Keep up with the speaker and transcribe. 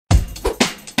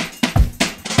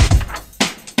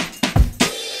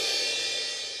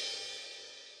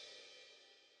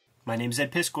My name's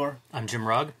Ed Piskor. I'm Jim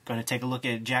Rugg. Going to take a look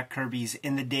at Jack Kirby's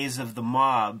In the Days of the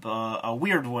Mob, a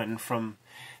weird one from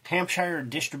Hampshire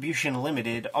Distribution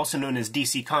Limited, also known as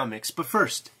DC Comics. But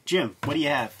first, Jim, what do you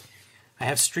have? I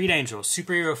have Street Angel,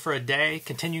 Superhero for a Day,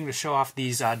 continuing to show off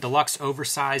these deluxe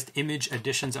oversized image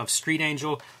editions of Street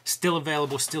Angel. Still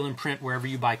available, still in print wherever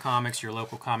you buy comics, your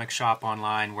local comic shop,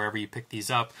 online, wherever you pick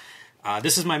these up.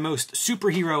 This is my most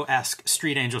superhero-esque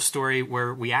Street Angel story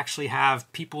where we actually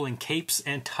have people in capes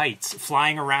and tights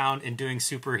flying around and doing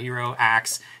superhero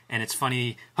acts. And it's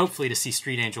funny, hopefully, to see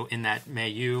Street Angel in that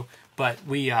milieu. But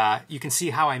you can see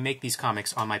how I make these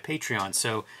comics on my Patreon.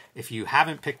 So if you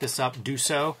haven't picked this up, do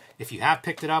so. If you have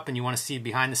picked it up and you want to see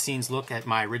behind-the-scenes look at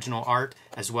my original art,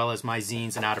 as well as my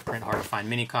zines and out-of-print, hard-to-find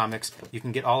mini-comics, you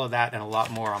can get all of that and a lot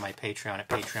more on my Patreon at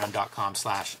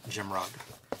patreon.com/JimRugg.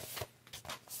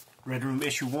 Red Room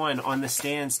Issue 1 on the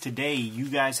stands today. You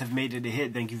guys have made it a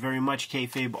hit. Thank you very much,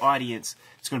 Kayfabe audience.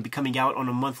 It's going to be coming out on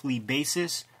a monthly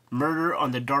basis. Murder on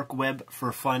the Dark Web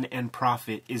for Fun and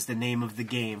Profit is the name of the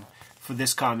game for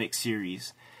this comic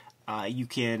series. You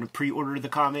can pre-order the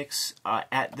comics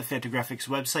at the Fantagraphics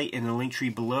website in the link tree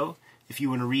below. If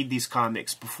you want to read these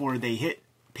comics before they hit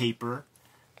paper,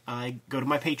 go to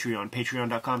my Patreon,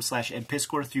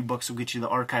 patreon.com/EdPiskor. $3 will get you the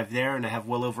archive there, and I have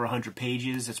well over 100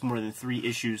 pages. That's more than 3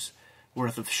 issues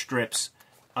worth of strips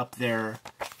up there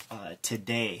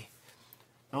today.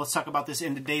 Now let's talk about this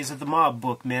In the Days of the Mob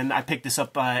book, man. I picked this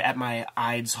up at my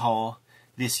Ides Hall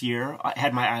this year. I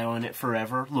had my eye on it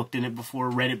forever, looked in it before,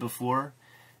 read it before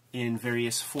in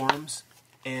various forums,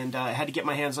 and I had to get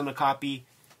my hands on a copy,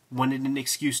 wanted an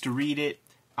excuse to read it.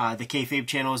 The Kayfabe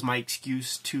channel is my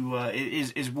excuse to,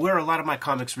 is where a lot of my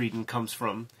comics reading comes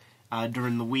from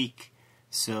during the week.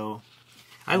 So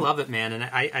I love it, man, and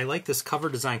I like this cover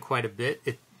design quite a bit.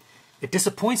 It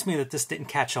disappoints me that this didn't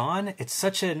catch on. It's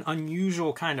such an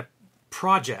unusual kind of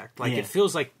project. Like, It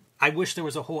feels like I wish there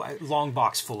was a whole long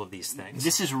box full of these things.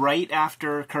 This is right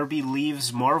after Kirby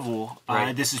leaves Marvel.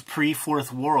 Right. This is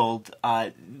pre-Fourth World.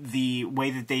 The way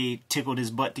that they tickled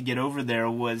his butt to get over there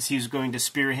was he was going to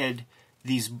spearhead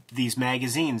these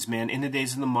magazines, man. In the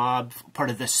Days of the Mob,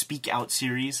 part of the Speak Out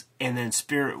series, and then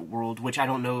Spirit World, which I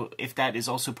don't know if that is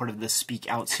also part of the Speak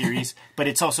Out series, but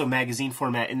it's also magazine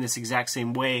format in this exact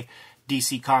same way.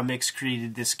 DC Comics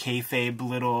created this kayfabe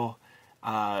little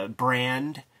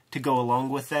brand to go along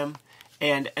with them,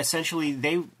 and essentially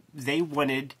they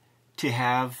wanted to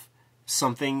have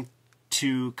something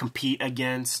to compete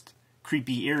against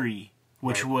Creepy Eerie,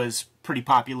 which was pretty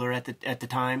popular at the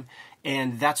time.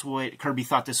 And that's what Kirby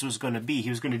thought this was going to be.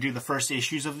 He was going to do the first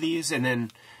issues of these, and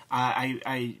then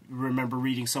I remember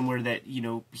reading somewhere that, you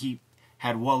know, he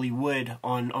had Wally Wood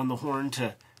on the horn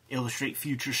to illustrate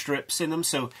future strips in them.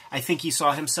 So I think he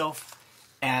saw himself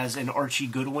as an Archie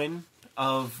Goodwin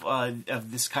of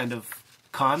this kind of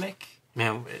comic.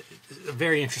 Man, a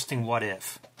very interesting what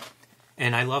if.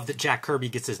 And I love that Jack Kirby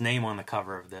gets his name on the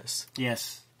cover of this.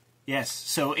 Yes. Yes.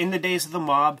 So In the Days of the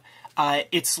Mob,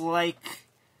 it's like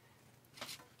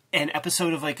an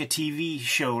episode of like a TV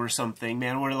show or something,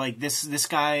 man, where like this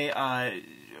guy,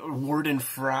 Warden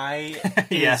Fry,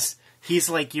 Yes. He's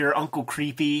like your Uncle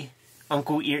Creepy,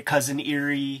 Cousin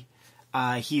Eerie.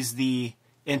 He's the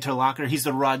interlocutor. He's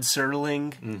the Rod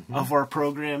Serling of our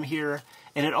program here.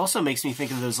 And it also makes me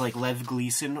think of those like Lev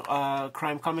Gleason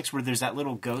crime comics where there's that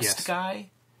little ghost guy,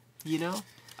 you know?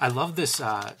 I love this.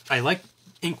 I like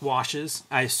ink washes.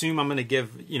 I assume I'm going to give,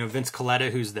 Vince Coletta,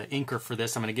 who's the inker for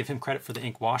this, I'm going to give him credit for the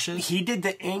ink washes. He did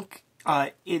the ink.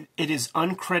 It is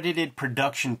uncredited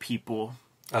production people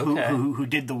who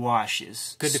did the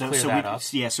washes. Good to clear that up.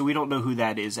 Yeah, so we don't know who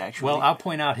that is, actually. Well, I'll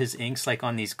point out his inks, like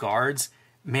on these guards.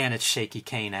 Man, it's Shaky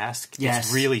Kane-esque. Yes.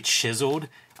 It's really chiseled.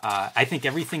 I think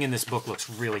everything in this book looks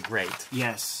really great.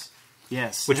 Yes.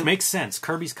 Yes. Which makes sense.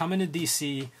 Kirby's coming to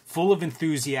DC full of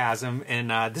enthusiasm,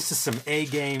 and this is some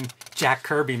A-game Jack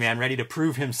Kirby, man, ready to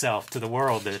prove himself to the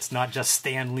world that it's not just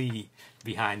Stan Lee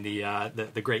behind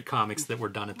the great comics that were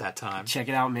done at that time. Check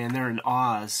it out, man. They're in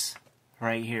Oz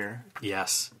right here.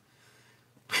 Yes.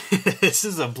 This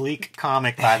is a bleak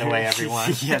comic, by the way,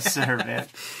 everyone. Yes, sir, man.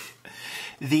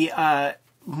 The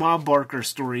Mob Barker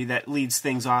story that leads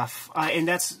things off, and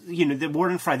that's, the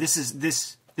Warden Fry, this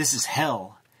is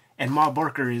hell. And Ma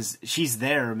Barker she's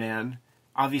there, man.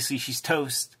 Obviously, she's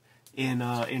toast in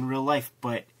real life,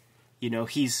 but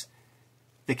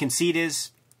the conceit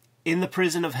is in the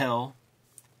prison of hell.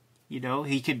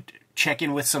 He could check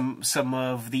in with some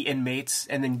of the inmates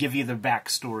and then give you their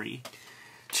backstory.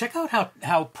 Check out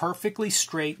how perfectly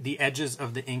straight the edges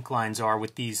of the ink lines are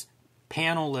with these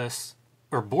panelless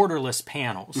or borderless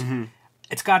panels.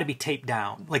 it's got to be taped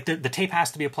down. Like the tape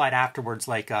has to be applied afterwards.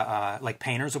 Like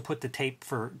painters will put the tape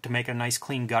to make a nice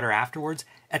clean gutter afterwards.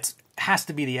 It has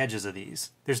to be the edges of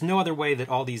these. There's no other way that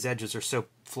all these edges are so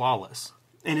flawless.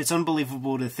 And it's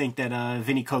unbelievable to think that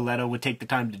Vinnie Coletta would take the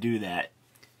time to do that.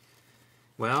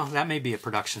 Well, that may be a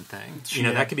production thing. You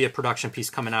know, that could be a production piece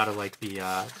coming out of like the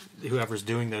whoever's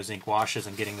doing those ink washes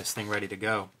and getting this thing ready to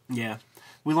go. Yeah,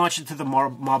 we launched it to the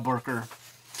Mob Worker.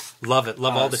 Love it.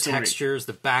 Love all the textures,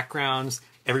 the backgrounds,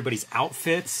 everybody's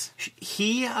outfits.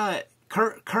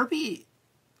 Kirby,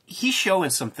 he's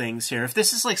showing some things here. If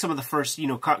this is like some of the first,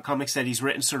 comics that he's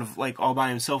written sort of like all by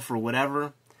himself or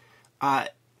whatever,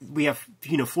 we have,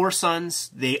 4 sons.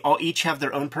 They all each have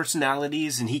their own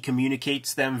personalities, and he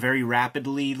communicates them very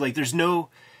rapidly. Like, there's no,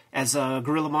 as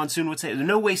Gorilla Monsoon would say, there's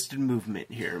no wasted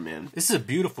movement here, man. This is a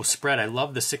beautiful spread. I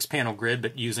love the 6-panel grid,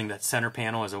 but using that center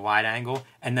panel as a wide angle.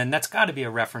 And then that's got to be a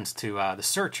reference to the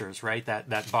Searchers, right?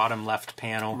 That bottom left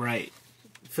panel. Right.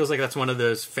 It feels like that's one of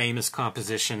those famous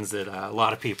compositions that a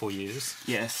lot of people use.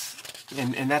 Yes.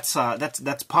 And that's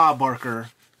Pa Barker,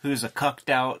 who's a cucked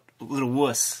out little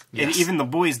wuss. Yes. And even the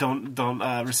boys don't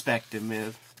respect him,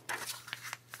 man.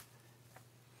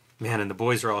 Man, and the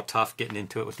boys are all tough getting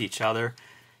into it with each other.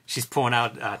 She's pulling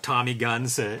out Tommy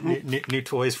guns, new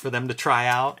toys for them to try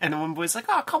out. And the one boy's like,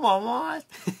 "Oh, come on, Mom.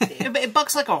 It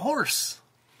bucks like a horse."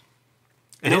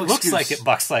 And it looks like it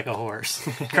bucks like a horse.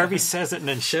 Kirby says it and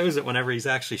then shows it whenever he's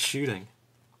actually shooting.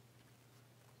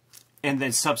 And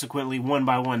then subsequently, one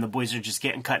by one, the boys are just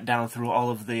getting cut down through all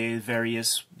of the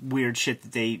various weird shit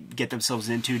that they get themselves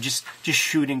into. Just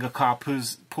shooting a cop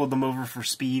who's pulled them over for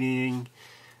speeding.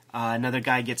 Another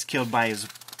guy gets killed by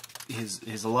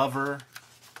his lover.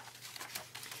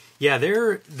 Yeah,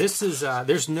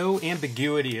 there's no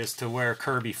ambiguity as to where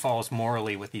Kirby falls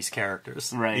morally with these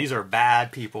characters. Right. These are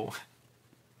bad people.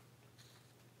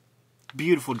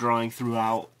 Beautiful drawing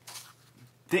throughout.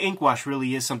 The ink wash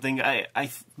really is something. I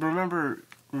remember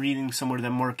reading somewhere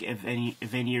that Mark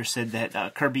Evanier said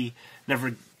that Kirby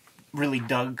never really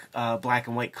dug black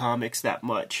and white comics that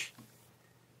much.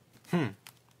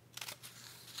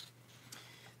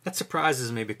 That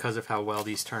surprises me because of how well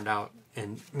these turned out.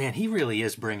 And man, he really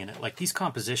is bringing it. Like these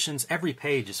compositions, every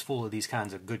page is full of these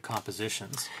kinds of good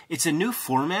compositions. It's a new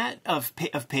format of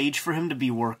page for him to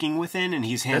be working within, and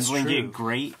he's handling it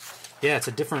great. Yeah, it's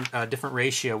a different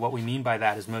ratio. What we mean by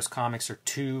that is most comics are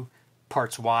 2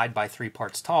 parts wide by 3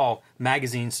 parts tall.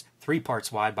 Magazines 3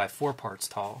 parts wide by 4 parts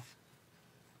tall.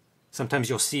 Sometimes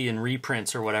you'll see in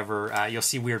reprints or whatever, you'll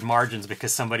see weird margins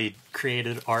because somebody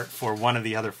created art for one of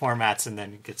the other formats and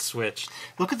then it gets switched.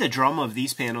 Look at the drama of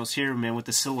these panels here, man, with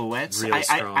the silhouettes. Really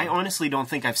strong. I honestly don't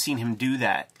think I've seen him do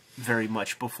that very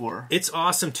much before. It's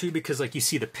awesome, too, because like you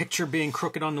see the picture being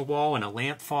crooked on the wall and a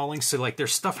lamp falling, so like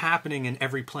there's stuff happening in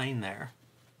every plane there.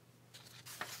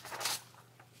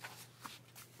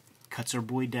 Cuts our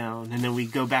boy down, and then we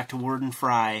go back to Warden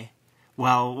Fry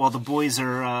while the boys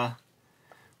are...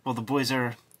 the boys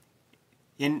are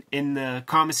in the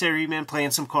commissary, man,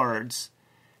 playing some cards.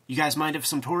 You guys mind if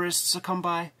some tourists come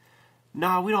by?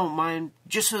 Nah, we don't mind,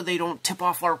 just so they don't tip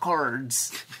off our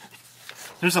cards.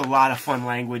 There's a lot of fun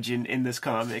language in this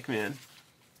comic, man.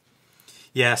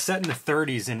 Yeah, set in the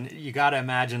 30s, and you gotta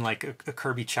imagine, like, a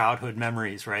Kirby childhood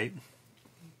memories, right?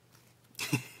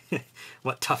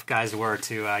 What tough guys were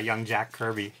to young Jack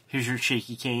Kirby. Here's your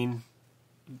shaky cane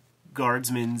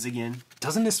guardsmen's again.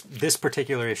 Doesn't this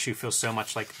particular issue feel so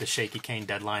much like the Shaky Cane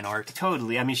deadline art?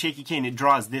 Totally. I mean, Shaky Cane, it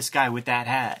draws this guy with that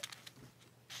hat.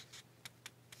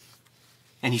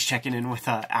 And he's checking in with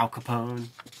Al Capone.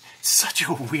 Such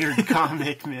a weird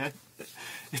comic, man.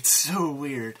 It's so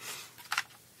weird.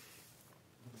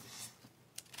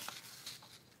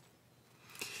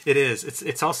 It is.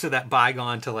 It's also that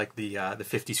bygone to like the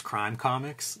 50s crime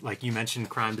comics. Like you mentioned,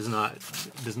 crime does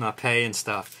not pay and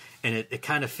stuff. And it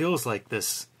kind of feels like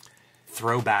this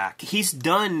throwback. He's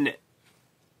done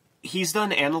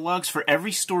analogs for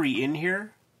every story in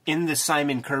here in the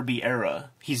Simon Kirby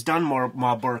era. He's done more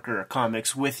Mob Barker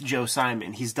comics with Joe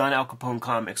Simon. He's done Al Capone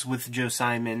comics with Joe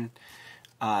Simon.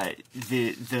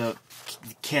 The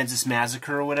Kansas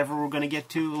Massacre or whatever we're going to get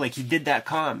to. Like, he did that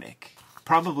comic.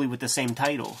 Probably with the same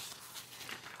title.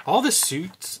 All the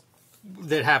suits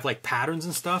that have, like, patterns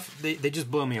and stuff, they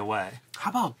just blow me away. How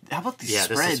about these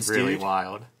spreads, this is really dude?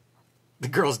 Wild. The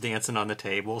girls dancing on the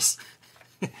tables.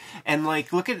 And,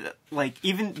 like, look at, like,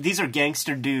 even, these are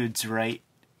gangster dudes, right?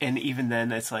 And even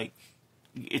then, it's like,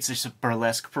 it's just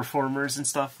burlesque performers and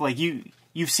stuff. Like,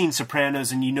 you've seen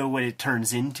Sopranos and you know what it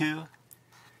turns into.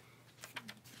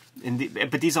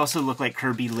 But these also look like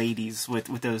Kirby ladies with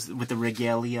the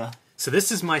regalia. So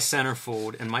this is my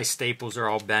centerfold, and my staples are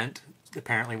all bent.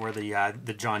 apparently where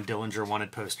the John Dillinger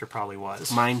wanted poster probably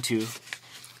was. Mine too.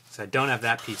 So I don't have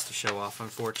that piece to show off,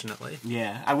 unfortunately.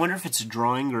 Yeah, I wonder if it's a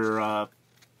drawing or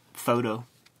photo.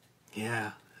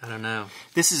 Yeah, I don't know.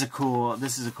 This is a cool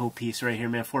piece right here,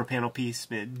 man. 4-panel piece,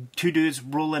 man. Two dudes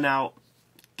rolling out,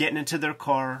 getting into their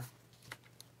car,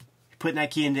 putting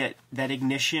that key in that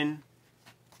ignition.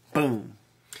 Boom.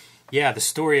 Yeah, the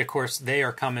story, of course, they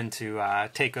are coming to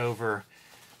take over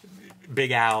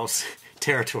Big Al's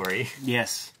territory.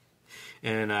 Yes.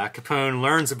 And Capone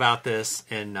learns about this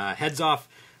and heads off.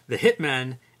 The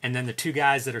hitmen and then the two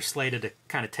guys that are slated to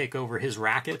kind of take over his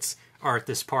rackets are at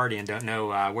this party and don't know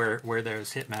where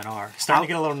those hitmen are. Starting to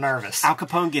get a little nervous. Al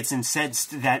Capone gets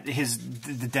incensed that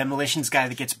the demolitions guy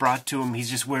that gets brought to him, he's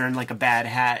just wearing like a bad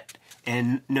hat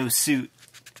and no suit.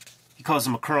 He calls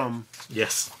him a crumb.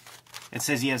 Yes. And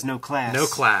says he has no class. No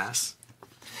class.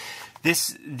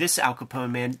 This Al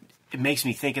Capone, man, it makes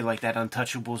me think of like that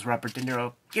Untouchables Robert De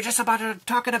Niro. You're just about to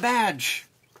talk at a badge.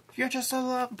 You're just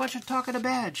a bunch of talk at a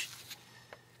badge.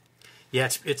 Yeah,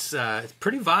 it's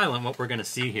pretty violent what we're going to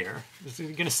see here. We're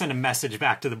going to send a message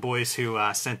back to the boys who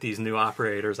sent these new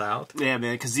operators out. Yeah,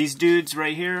 man, because these dudes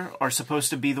right here are supposed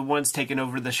to be the ones taking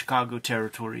over the Chicago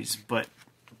territories, but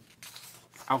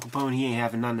Al Capone, he ain't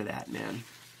having none of that, man.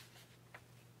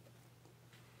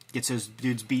 Gets those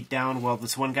dudes beat down while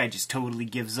this one guy just totally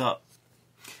gives up.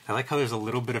 I like how there's a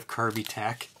little bit of Kirby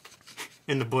tech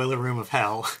in the boiler room of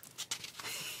hell.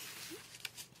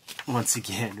 Once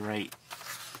again, right?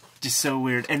 Just so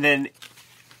weird. And then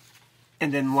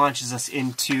launches us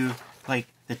into like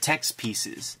the text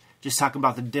pieces. Just talk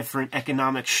about the different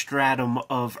economic stratum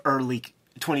of early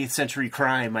 20th century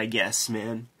crime, I guess,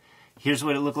 man. Here's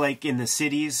what it looked like in the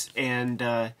cities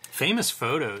and famous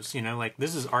photos, you know, like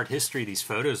this is art history these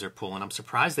photos are pulling. I'm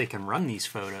surprised they can run these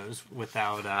photos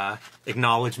without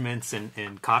acknowledgments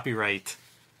and copyright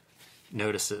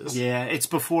notices. Yeah, it's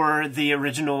before the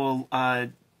original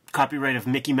copyright of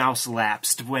Mickey Mouse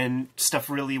lapsed, when stuff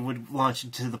really would launch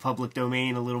into the public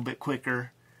domain a little bit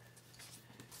quicker.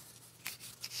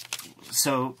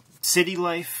 So, city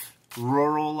life,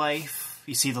 rural life,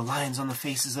 you see the lines on the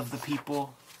faces of the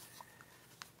people.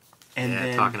 And yeah,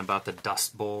 then, talking about the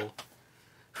Dust Bowl.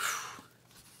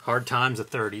 Hard times, the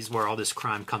 30s, where all this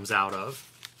crime comes out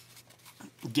of.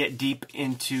 Get deep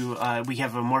into, we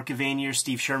have a Mark Evanier,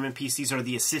 Steve Sherman piece. These are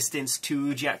the assistants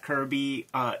to Jack Kirby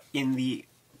in the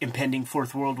impending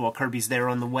Fourth World while Kirby's there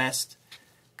on the West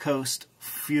Coast.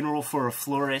 Funeral for a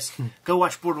Florist. Go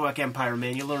watch Boardwalk Empire,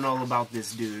 man. You'll learn all about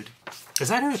this dude. Is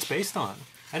that who it's based on?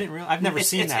 I didn't realize. I've never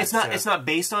seen that. It's not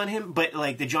based on him, but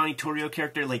like the Johnny Torrio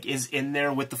character, like is in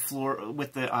there with the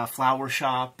flower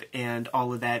shop and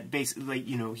all of that. Basically, like,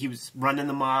 you know, he was running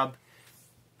the mob,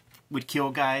 would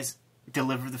kill guys,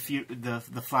 deliver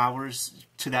the flowers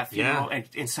to that funeral, and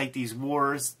incite these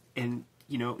wars. And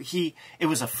you know, it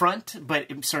was a front, but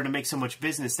it started to make so much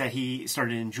business that he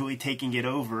started to enjoy taking it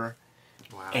over,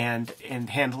 and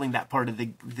handling that part of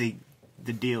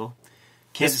the deal.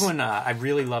 This one, I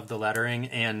really love the lettering,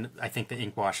 and I think the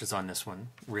ink washes on this one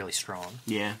really strong.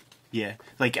 Yeah, yeah.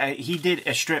 Like, he did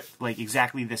a strip, like,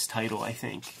 exactly this title, I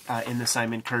think, in the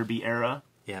Simon Kirby era.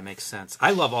 Yeah, it makes sense.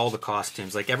 I love all the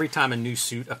costumes. Like, every time a new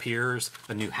suit appears,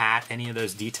 a new hat, any of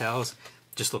those details,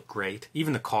 just look great.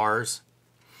 Even the cars.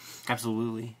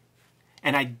 Absolutely.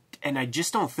 And I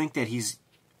just don't think that he's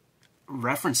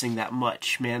referencing that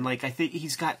much, man. Like, I think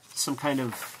he's got some kind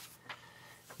of...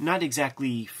 not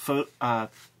exactly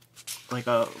like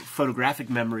a photographic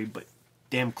memory, but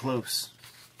damn close.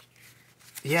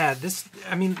 Yeah,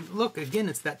 I mean, look, again,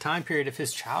 it's that time period of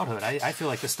his childhood. I feel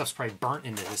like this stuff's probably burnt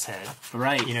into his head.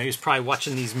 Right. You know, he was probably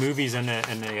watching these movies and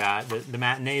the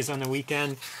matinees on the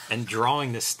weekend and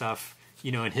drawing this stuff,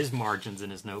 you know, in his margins in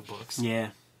his notebooks. Yeah.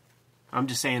 I'm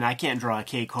just saying, I can't draw a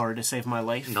K card to save my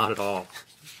life. Not at all.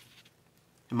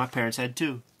 And my parents had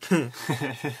too.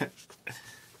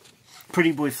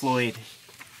 Pretty Boy Floyd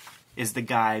is the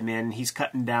guy, man. He's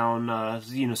cutting down,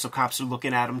 you know, so cops are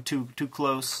looking at him too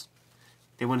close.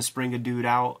 They want to spring a dude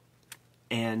out,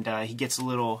 and he gets a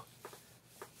little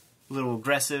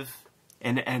aggressive,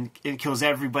 and it kills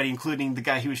everybody, including the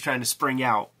guy he was trying to spring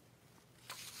out.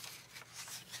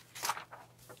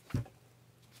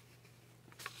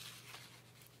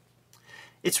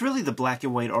 It's really the black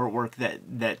and white artwork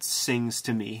that sings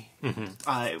to me.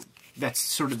 Mm-hmm. That's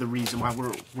sort of the reason why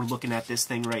we're looking at this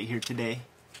thing right here today.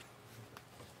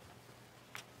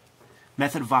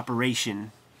 Method of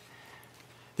operation.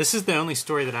 This is the only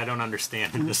story that I don't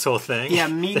understand in this whole thing. Yeah,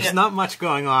 there's not much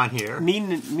going on here. Me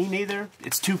neither.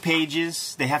 It's 2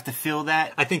 pages. They have to fill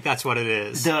that. I think that's what it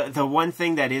is. The one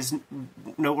thing that is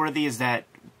noteworthy is that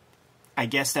I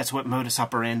guess that's what modus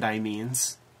operandi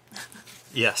means.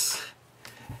 Yes.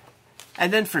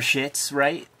 And then for shits,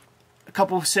 right? A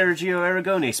couple of Sergio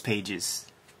Aragonés pages.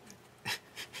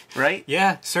 Right?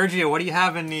 Yeah, Sergio, what do you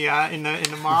have in the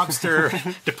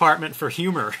mobster department for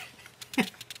humor?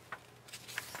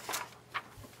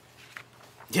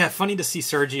 Yeah, funny to see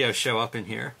Sergio show up in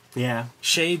here. Yeah.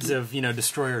 Shades of,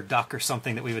 Destroyer Duck or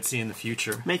something that we would see in the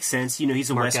future. Makes sense. He's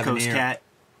a Mark West Coast Evanier. cat.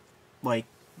 Like,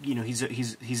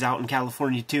 he's out in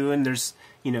California too, and there's,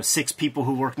 6 people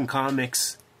who work in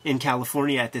comics in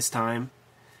California at this time.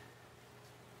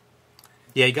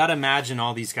 Yeah, you got to imagine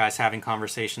all these guys having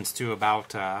conversations too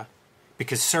about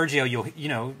because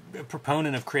Sergio, a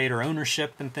proponent of creator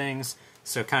ownership and things.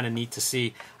 So kind of neat to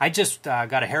see. I just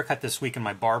got a haircut this week, and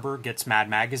my barber gets Mad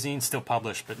Magazine, still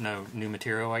published, but no new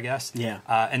material, I guess. Yeah.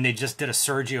 And they just did a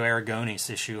Sergio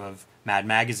Aragonés issue of Mad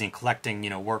Magazine, collecting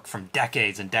work from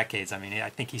decades and decades. I mean,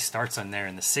 I think he starts on there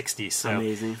in the '60s. So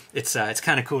amazing. It's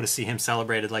kind of cool to see him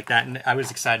celebrated like that, and I was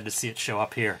excited to see it show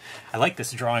up here. I like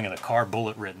this drawing of the car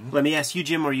bullet ridden. Let me ask you,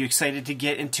 Jim, are you excited to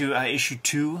get into issue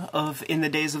 2 of In the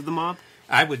Days of the Mob?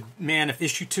 I would, man, if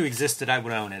issue 2 existed, I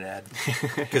would own it, Ed.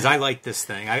 Because I like this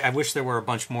thing. I wish there were a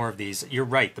bunch more of these. You're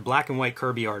right, the black and white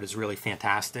Kirby art is really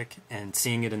fantastic, and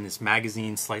seeing it in this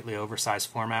magazine, slightly oversized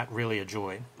format, really a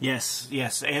joy. Yes,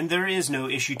 and there is no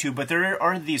issue 2, but there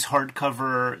are these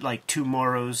hardcover, like,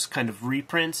 Tomorrow's kind of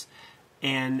reprints,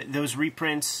 and those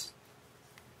reprints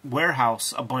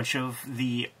warehouse a bunch of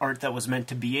the art that was meant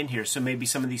to be in here, so maybe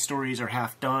some of these stories are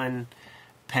half done,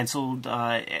 penciled,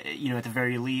 at the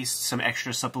very least, some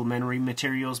extra supplementary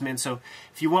materials, man. So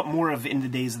if you want more of In the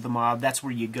Days of the Mob, that's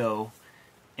where you go,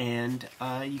 and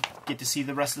you get to see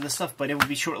the rest of the stuff. But it will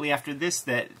be shortly after this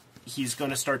that he's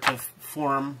going to start to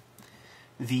form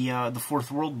the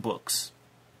Fourth World books.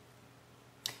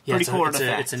 Yeah, Pretty cool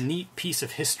artifact. It's a neat piece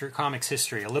of comics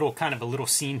history, a little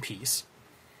scene piece.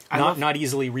 Not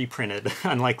easily reprinted,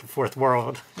 unlike the Fourth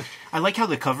World. I like how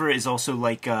the cover is also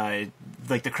like the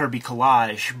Kirby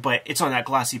collage, but it's on that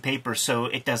glossy paper, so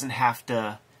it doesn't have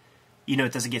to,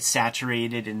 it doesn't get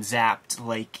saturated and zapped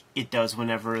like it does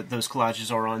whenever those collages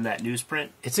are on that newsprint.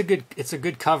 It's a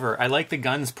good cover. I like the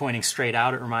guns pointing straight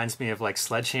out. It reminds me of like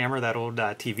Sledgehammer, that old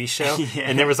TV show. Yeah.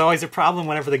 And there was always a problem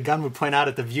whenever the gun would point out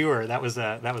at the viewer. That was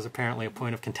apparently a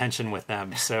point of contention with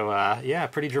them. So yeah,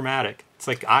 pretty dramatic. It's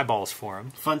like eyeballs for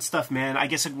him. Fun stuff, man. I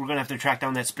guess we're gonna have to track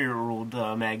down that Spirit World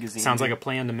magazine. Sounds like a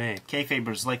plan to me.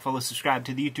 Kayfabers, like, follow, subscribe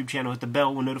to the YouTube channel. Hit the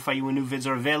bell. We'll notify you when new vids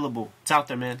are available. It's out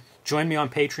there, man. Join me on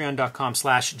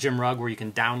patreon.com/JimRugg, where you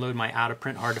can download my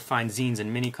out-of-print, hard-to-find zines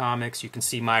and mini-comics. You can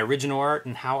see my original art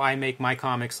and how I make my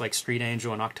comics like Street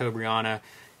Angel and Octobriana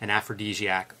and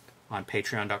Aphrodisiac on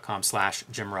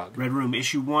patreon.com/JimRugg. Red Room,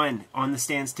 issue 1 on the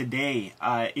stands today.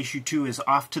 Issue 2 is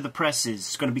off to the presses.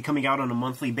 It's going to be coming out on a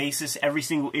monthly basis. Every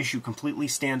single issue completely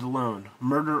standalone.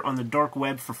 Murder on the dark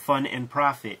web for fun and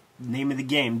profit. Name of the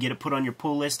game. Get it put on your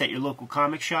pull list at your local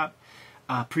comic shop.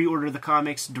 Pre-order the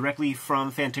comics directly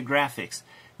from Fantagraphics.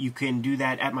 You can do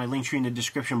that at my link tree in the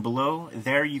description below.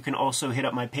 There you can also hit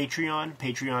up my Patreon,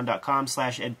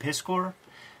 patreon.com/EdPiskor.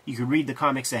 You can read the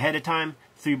comics ahead of time.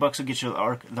 $3 will get you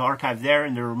the archive there,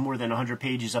 and there are more than 100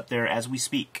 pages up there as we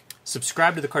speak.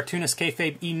 Subscribe to the Cartoonist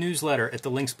Kayfabe e-newsletter at the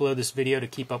links below this video to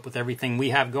keep up with everything we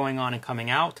have going on and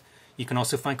coming out. You can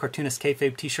also find Cartoonist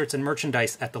Kayfabe t-shirts and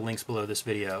merchandise at the links below this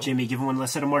video. Jimmy, give one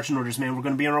less set of marching orders, man. We're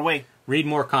going to be on our way. Read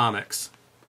more comics.